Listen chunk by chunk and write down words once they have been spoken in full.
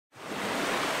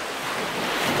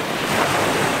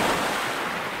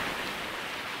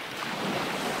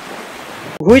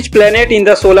Which planet in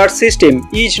the solar system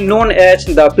is known as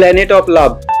the planet of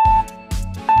love?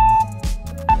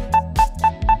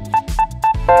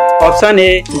 Option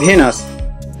A. Venus.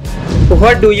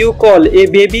 What do you call a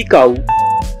baby cow?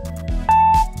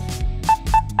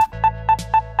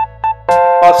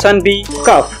 Option B.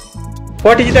 Calf.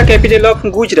 What is the capital of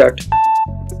Gujarat?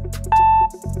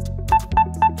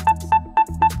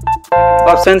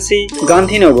 Option C.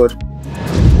 Gandhinagar.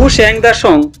 Who sang the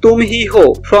song Tum Hi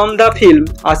Ho from the film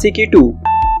Ashiki 2?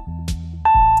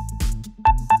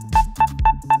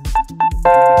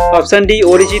 Option D.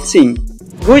 Arijit Singh.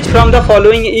 Which from the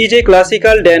following is a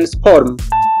classical dance form?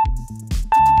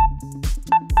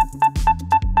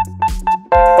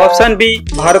 Option B.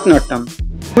 Bharatnatyam.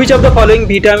 Which of the following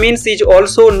vitamins is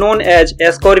also known as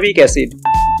ascorbic acid?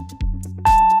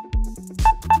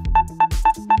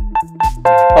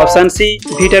 Option C.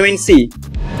 Vitamin C.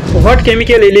 What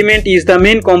chemical element is the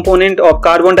main component of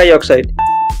carbon dioxide?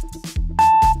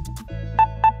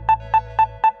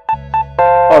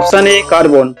 Option A.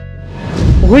 Carbon.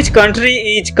 Which country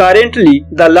is currently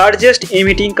the largest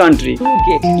emitting country? To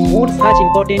get more such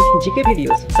important GK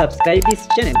videos, subscribe this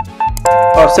channel.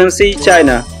 Option C.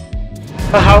 China.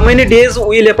 How many days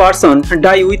will a person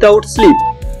die without sleep?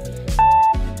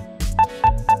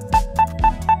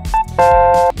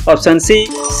 Option C.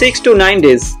 6 to 9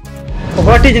 days.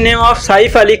 What is the name of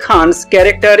Saif Ali Khan's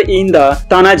character in the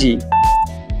Tanaji?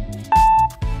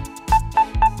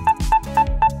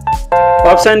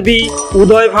 Option B.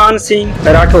 Uday Bhan Singh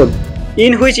Rathod.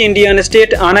 In which Indian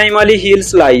state Anaimali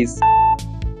Hills lies?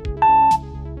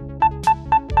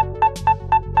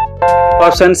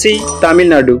 Option C. Tamil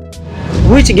Nadu.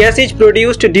 Which gas is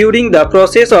produced during the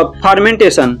process of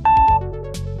fermentation?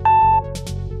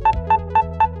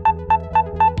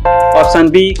 Option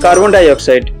B. Carbon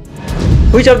dioxide.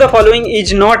 Which of the following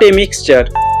is not a mixture?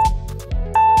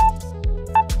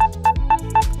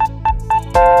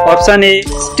 Option A.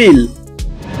 Steel.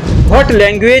 What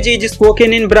language is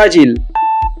spoken in Brazil?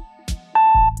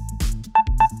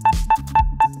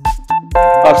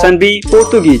 Option B.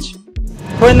 Portuguese.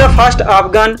 When the first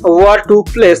Afghan war took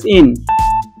place in?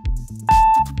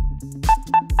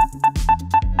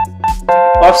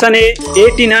 Option A.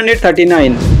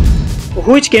 1839.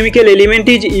 Which chemical element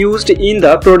is used in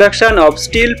the production of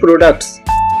steel products?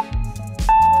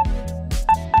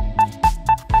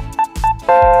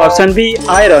 Option B.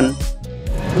 Iron.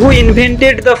 Who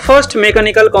invented the first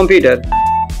mechanical computer?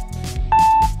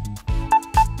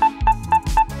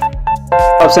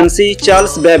 Option C.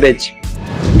 Charles Babbage.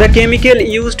 The chemical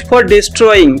used for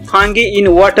destroying fungi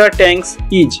in water tanks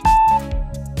is?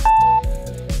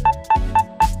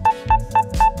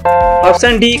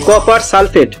 Option D. Copper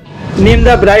sulfate. Name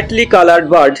the brightly colored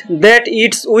bird that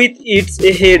eats with its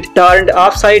head turned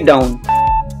upside down.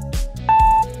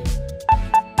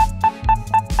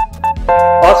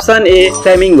 Option A.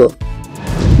 Flamingo.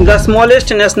 The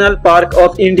smallest national park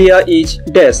of India is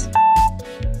dash.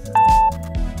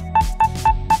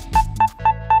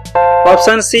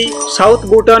 Option C. South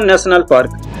Bhutan National Park.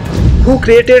 Who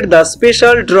created the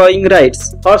special drawing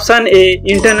rights? Option A.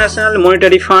 International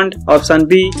Monetary Fund. Option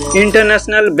B.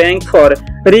 International Bank for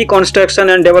Reconstruction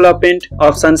and Development.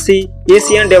 Option C.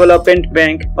 Asian Development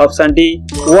Bank. Option D.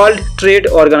 World Trade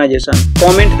Organization.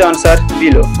 Comment the answer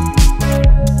below.